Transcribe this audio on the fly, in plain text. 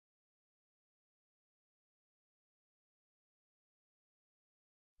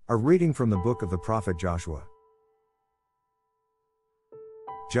A reading from the book of the prophet Joshua.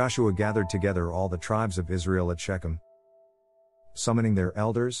 Joshua gathered together all the tribes of Israel at Shechem, summoning their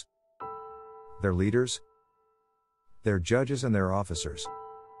elders, their leaders, their judges and their officers.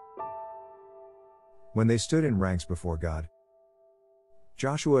 When they stood in ranks before God,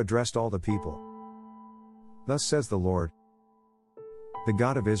 Joshua addressed all the people. Thus says the Lord, the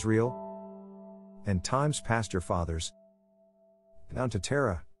God of Israel, and times past your fathers, down to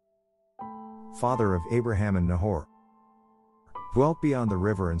Terah, father of Abraham and Nahor, dwelt beyond the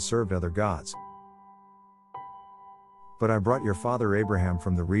river and served other gods. But I brought your father Abraham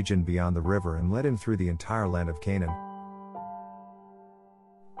from the region beyond the river and led him through the entire land of Canaan.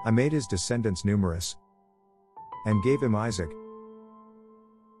 I made his descendants numerous, and gave him Isaac.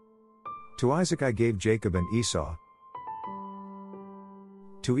 To Isaac I gave Jacob and Esau.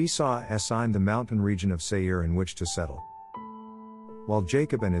 To Esau I assigned the mountain region of Seir in which to settle, while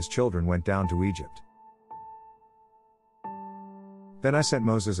Jacob and his children went down to Egypt. Then I sent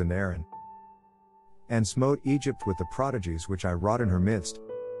Moses and Aaron, and smote Egypt with the prodigies which I wrought in her midst.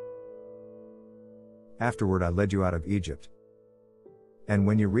 Afterward I led you out of Egypt. And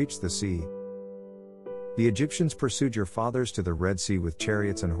when you reached the sea, the Egyptians pursued your fathers to the Red Sea with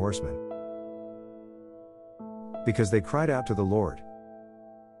chariots and horsemen, because they cried out to the Lord.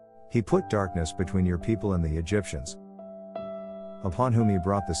 He put darkness between your people and the Egyptians, upon whom he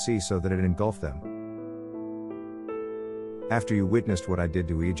brought the sea so that it engulfed them. After you witnessed what I did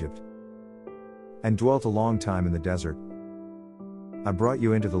to Egypt, and dwelt a long time in the desert, I brought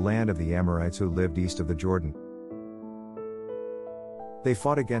you into the land of the Amorites who lived east of the Jordan. They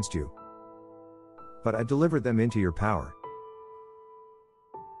fought against you, but I delivered them into your power.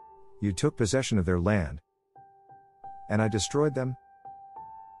 You took possession of their land, and I destroyed them,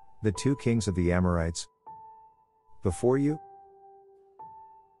 the two kings of the Amorites, before you.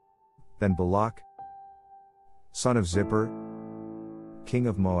 Then Balak, son of Zippor, king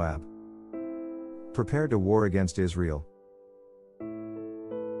of Moab, prepared to war against Israel.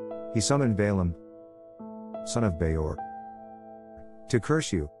 He summoned Balaam, son of Beor, to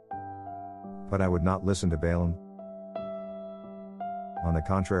curse you, but I would not listen to Balaam. On the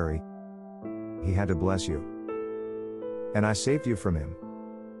contrary, he had to bless you, and I saved you from him.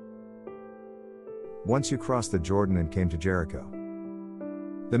 Once you crossed the Jordan and came to Jericho,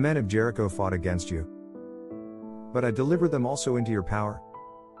 the men of Jericho fought against you, but I delivered them also into your power.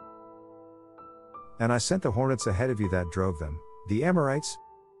 And I sent the hornets ahead of you that drove them, the Amorites,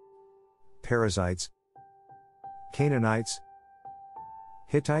 Perizzites, Canaanites,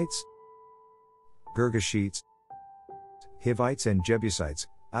 Hittites, Girgashites, Hivites and Jebusites,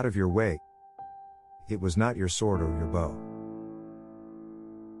 out of your way. It was not your sword or your bow.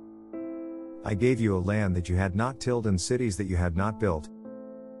 I gave you a land that you had not tilled and cities that you had not built,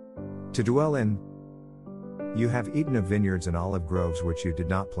 to dwell in. You have eaten of vineyards and olive groves which you did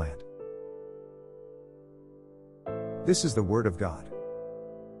not plant. This is the word of God.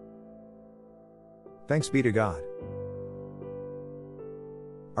 Thanks be to God.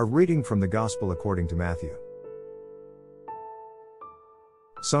 A reading from the Gospel according to Matthew.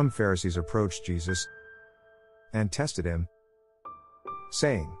 Some Pharisees approached Jesus and tested him,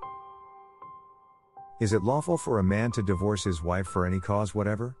 saying, "Is it lawful for a man to divorce his wife for any cause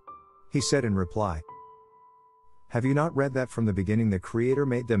whatever?" He said in reply, "Have you not read that from the beginning the Creator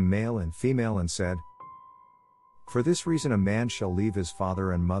made them male and female and said, 'For this reason a man shall leave his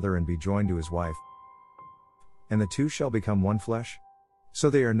father and mother and be joined to his wife, and the two shall become one flesh'? So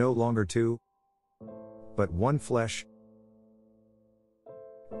they are no longer two, but one flesh.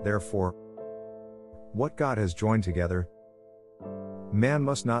 Therefore, what God has joined together, man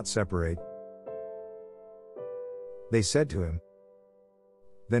must not separate." They said to him,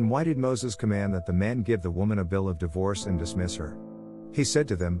 "Then why did Moses command that the man give the woman a bill of divorce and dismiss her?" He said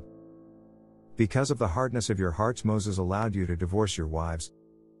to them, "Because of the hardness of your hearts Moses allowed you to divorce your wives.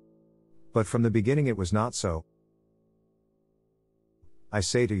 But from the beginning it was not so. I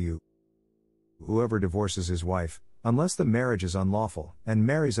say to you, whoever divorces his wife, unless the marriage is unlawful, and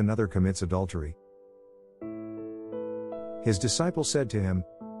marries another commits adultery." His disciples said to him,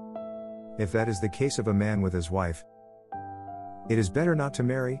 "If that is the case of a man with his wife, it is better not to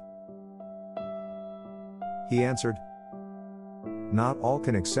marry." He answered, "Not all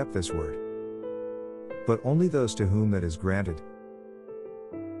can accept this word, but only those to whom that is granted.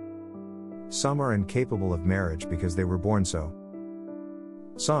 Some are incapable of marriage because they were born so.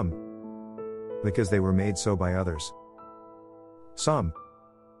 Some, because they were made so by others. Some,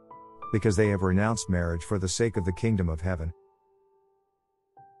 because they have renounced marriage for the sake of the kingdom of heaven.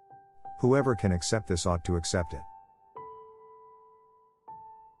 Whoever can accept this ought to accept it."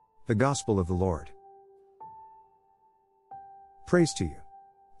 The Gospel of the Lord. Praise to you,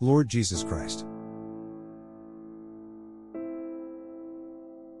 Lord Jesus Christ.